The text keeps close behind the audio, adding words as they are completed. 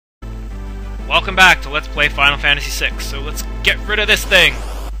Welcome back to Let's Play Final Fantasy VI. So let's get rid of this thing!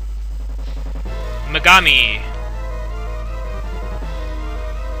 Megami!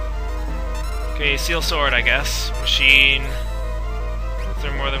 Okay, Seal Sword, I guess. Machine. Is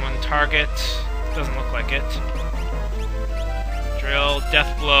there more than one target? Doesn't look like it. Drill,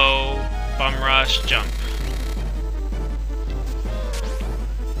 Death Blow, Bum Rush, Jump.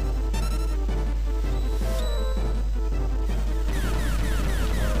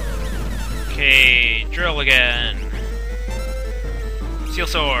 Okay, drill again. Seal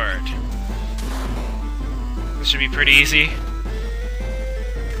Sword. This should be pretty easy.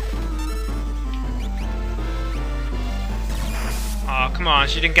 Aw, come on,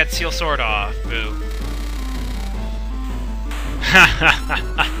 she didn't get Seal Sword off. Boo.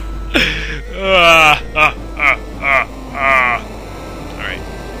 Alright.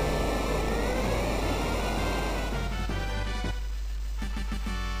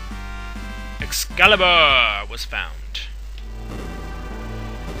 Excalibur was found.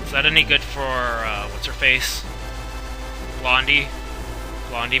 Is that any good for, what's her face? Blondie?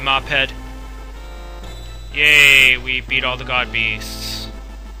 Blondie Mophead? Yay, we beat all the god beasts.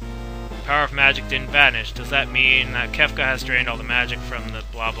 The power of magic didn't vanish. Does that mean that Kefka has drained all the magic from the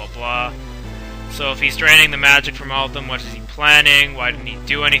blah blah blah? So if he's draining the magic from all of them, what is he planning? Why didn't he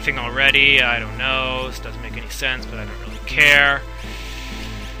do anything already? I don't know. This doesn't make any sense, but I don't really care.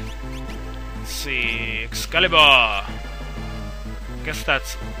 Let's see. Excalibur! I guess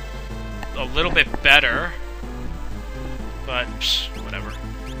that's a little bit better. But, psh, whatever.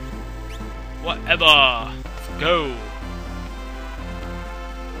 Whatever! Let's go!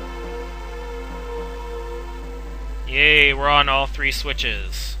 Yay, we're on all three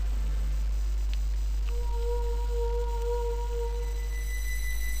switches.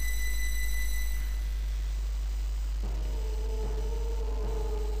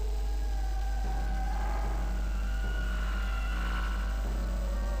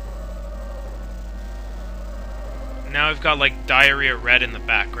 Now we've got like Diarrhea Red in the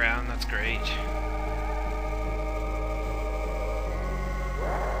background, that's great.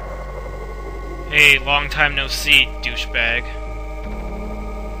 Hey, long time no see, douchebag.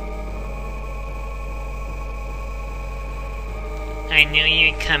 I knew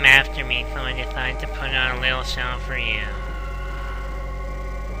you'd come after me, so I decided to put on a little show for you.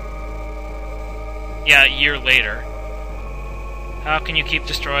 Yeah, a year later. How can you keep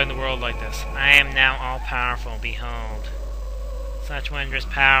destroying the world like this? I am now all-powerful, behold. Such wondrous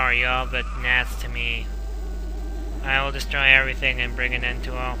power, you all but gnats to me. I will destroy everything and bring an end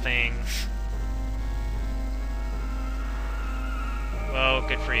to all things. Well,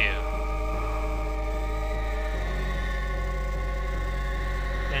 good for you.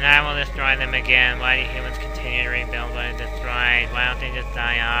 Then I will destroy them again. Why do humans continue to rebuild what is destroyed? Why don't they just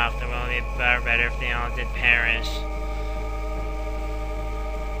die off? The world would be far better if they all did perish.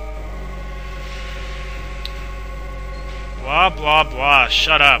 Blah, blah, blah.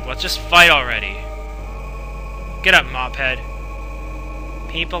 Shut up. Let's just fight already. Get up, Mophead.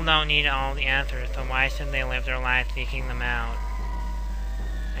 People don't need all the answers, so why should they live their life seeking them out?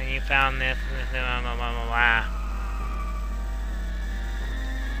 And you found this, blah, blah, blah, blah.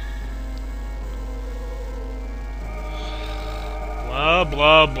 Blah,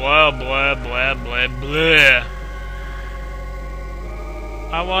 blah, blah, blah, blah, blah, blah.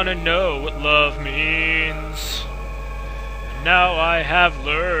 I want to know what love means. Now I have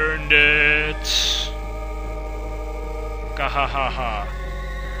learned it. Gahahaha.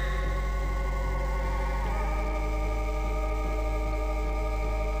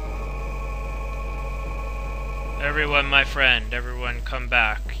 Everyone, my friend, everyone come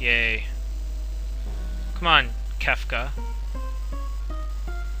back. Yay. Come on, Kefka.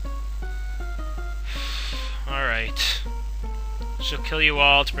 Alright. She'll kill you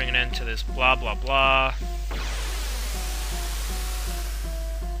all to bring an end to this blah blah blah.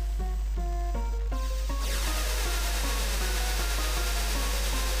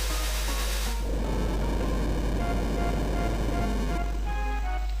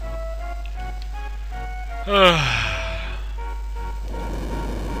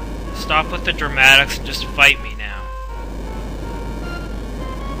 Stop with the dramatics and just fight me now.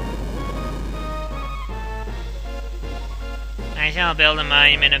 I shall build a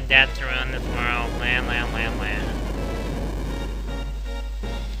monument of death to ruin this world. Land, land, land, land.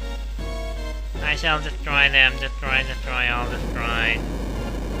 I shall destroy them. Destroy, destroy, all destroyed.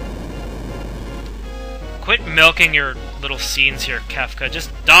 Quit milking your little scenes here, Kefka.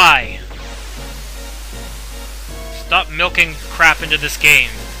 Just die! Stop milking crap into this game.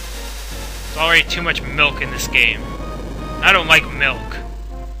 There's already too much milk in this game. I don't like milk.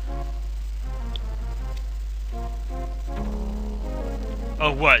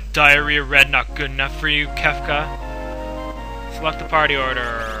 Oh, what? Diarrhea red not good enough for you, Kefka? Select the party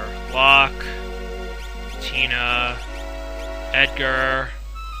order. Locke, Tina, Edgar,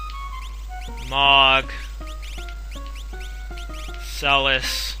 Mog,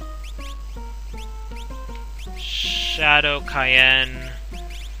 Celis, Shadow, Cayenne,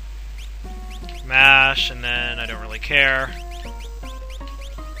 Mash, and then I don't really care.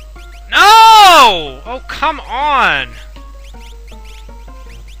 No! Oh, come on!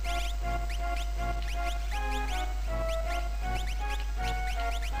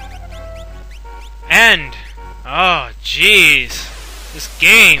 End! Oh, jeez. This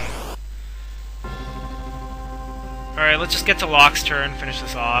game. Alright, let's just get to Locke's turn, finish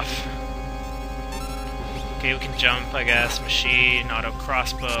this off. Okay, we can jump, I guess. Machine, auto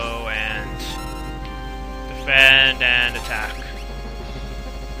crossbow, and defend and attack.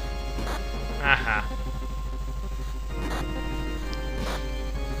 Aha.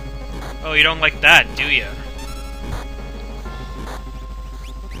 Oh, you don't like that, do you?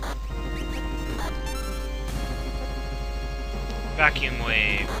 Vacuum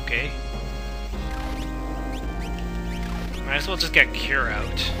wave, okay. Might as well just get Cure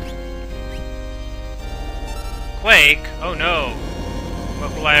out. Quake? Oh no.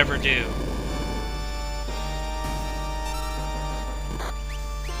 What will I ever do?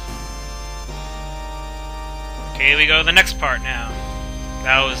 Okay, we go to the next part now.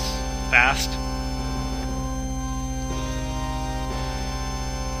 That was fast.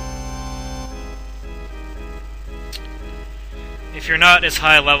 If you're not as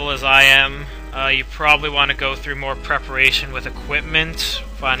high level as I am, you probably want to go through more preparation with equipment,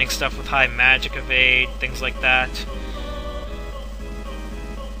 finding stuff with high magic evade, things like that.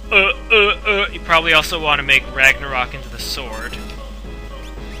 You probably also want to make Ragnarok into the sword.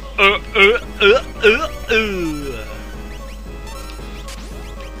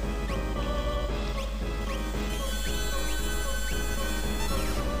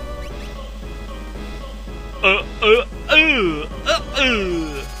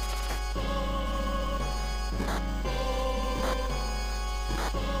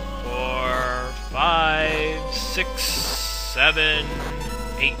 Four, 5, 6, 7,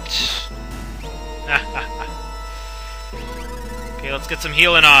 8. Okay, let's get some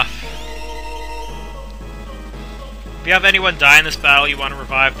healing off. If you have anyone die in this battle, you want to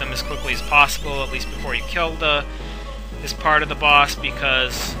revive them as quickly as possible, at least before you kill this part of the boss,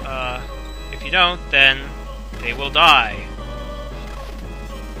 because if you don't, then they will die.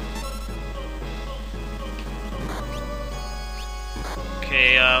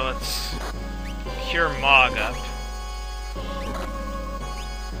 Okay, let's cure Mog up.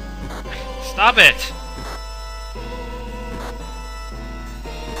 Stop it!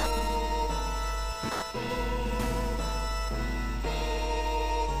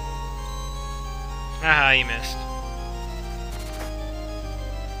 Haha, you missed.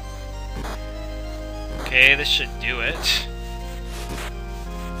 Okay, this should do it.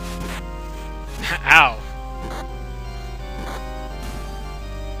 Ow.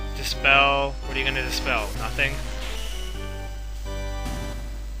 Dispel. What are you gonna dispel? Nothing?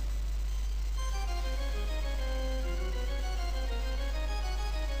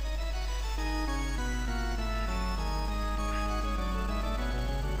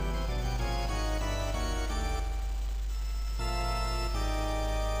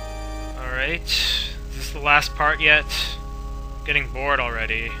 Alright. Is this the last part yet? I'm getting bored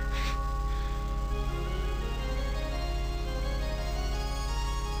already.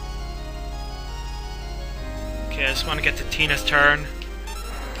 Okay, I just want to get to Tina's turn.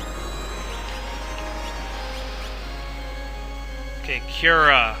 Okay,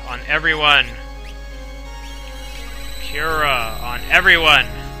 Cura on everyone. Cura on everyone.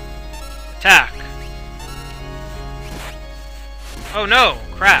 Attack. Oh no,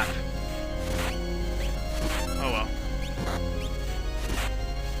 crap. Oh well.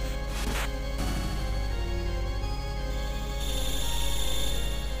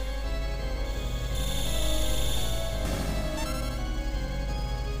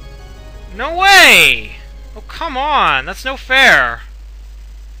 No way! Oh, come on! That's no fair!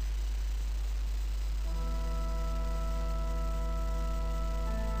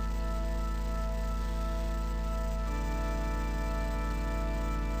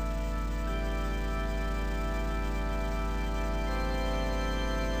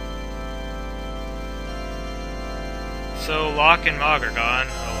 So, Locke and Mog are gone.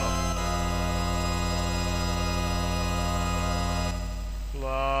 Oh well.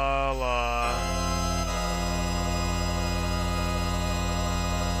 La la.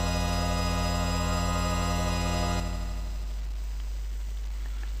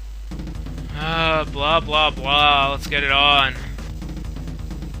 Blah blah blah. Let's get it on.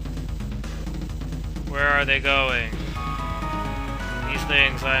 Where are they going? These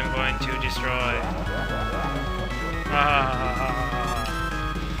things I'm going to destroy.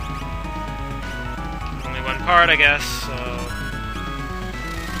 Only one part, I guess, so...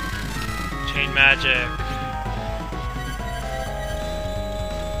 Chain magic.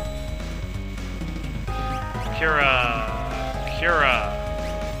 Cura.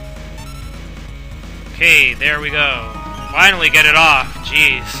 Okay, there we go. Finally get it off.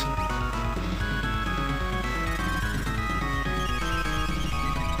 Jeez.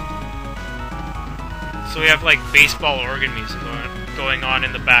 So we have like baseball organ music going on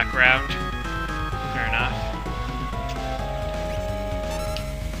in the background. Fair enough.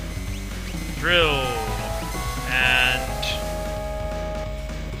 Drill. And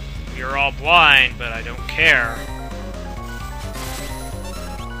you're all blind, but I don't care.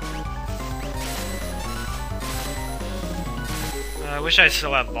 I wish I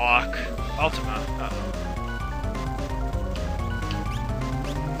still had Lock. Ultima. Uh-oh.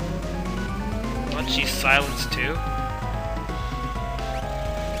 What, she's silenced too?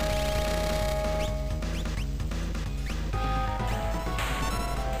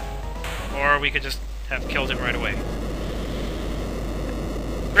 Or we could just have killed him right away.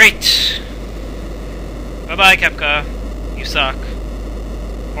 Great! Bye-bye, Kefka. You suck.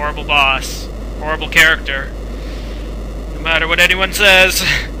 Horrible boss. Horrible character. No matter what anyone says.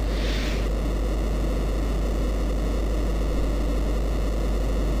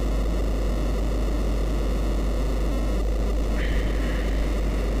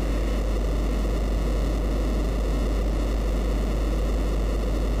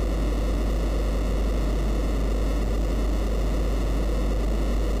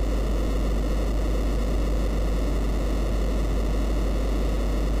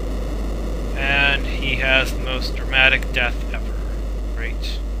 He has the most dramatic death ever.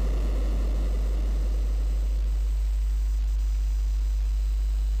 Great.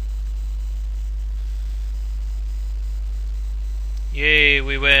 Yay,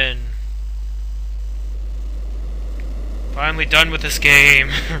 we win. Finally done with this game.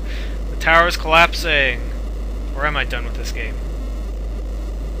 The tower is collapsing. Or am I done with this game?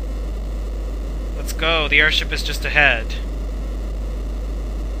 Let's go, the airship is just ahead.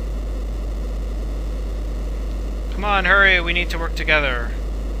 Come on, hurry, we need to work together.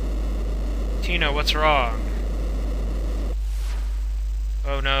 Tina, what's wrong?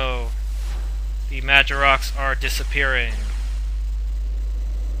 Oh no. The Magiroks are disappearing.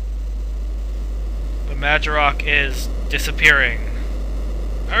 The Magirok is disappearing.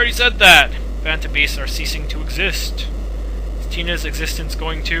 I already said that! Phantom Beasts are ceasing to exist. Is Tina's existence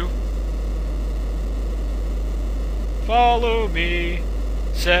going to? Follow me,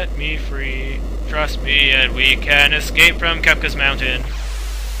 set me free. Trust me, and we can escape from Kefka's mountain.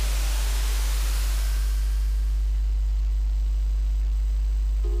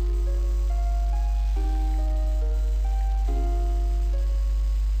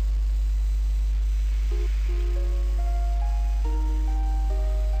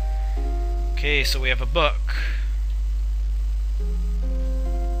 Okay, so we have a book.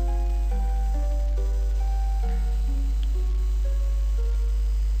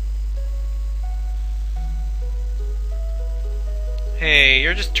 Hey,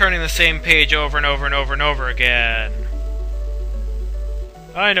 you're just turning the same page over and over and over and over again.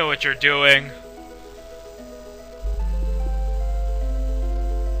 I know what you're doing.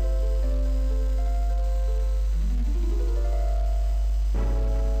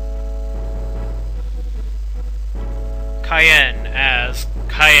 Cayenne as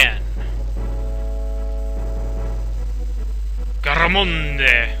Cayenne.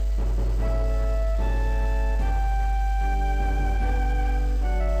 Garamonde.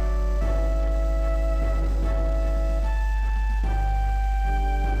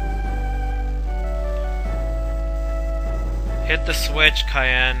 Hit the switch,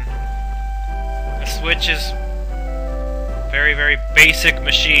 Cayenne. The switch is a very, very basic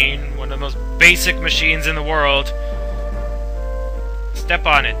machine. One of the most basic machines in the world. Step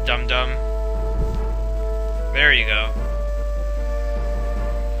on it, dum-dum. There you go.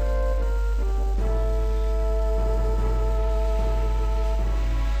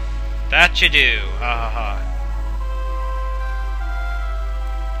 That you do. Ha ha ha.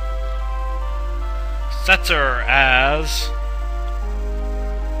 Setzer as...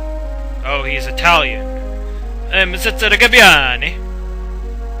 Oh, he's Italian. Setzer Gabbiani.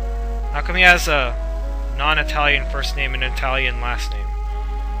 How come he has a non-Italian first name and Italian last name?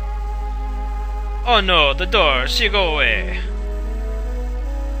 Oh no, the door, she go away.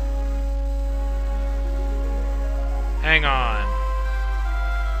 Hang on.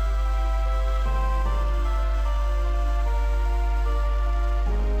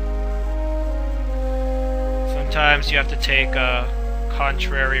 Sometimes you have to take a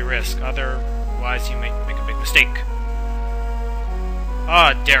contrary risk, otherwise you may make a big mistake.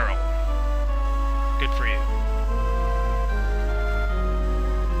 Ah, Daryl.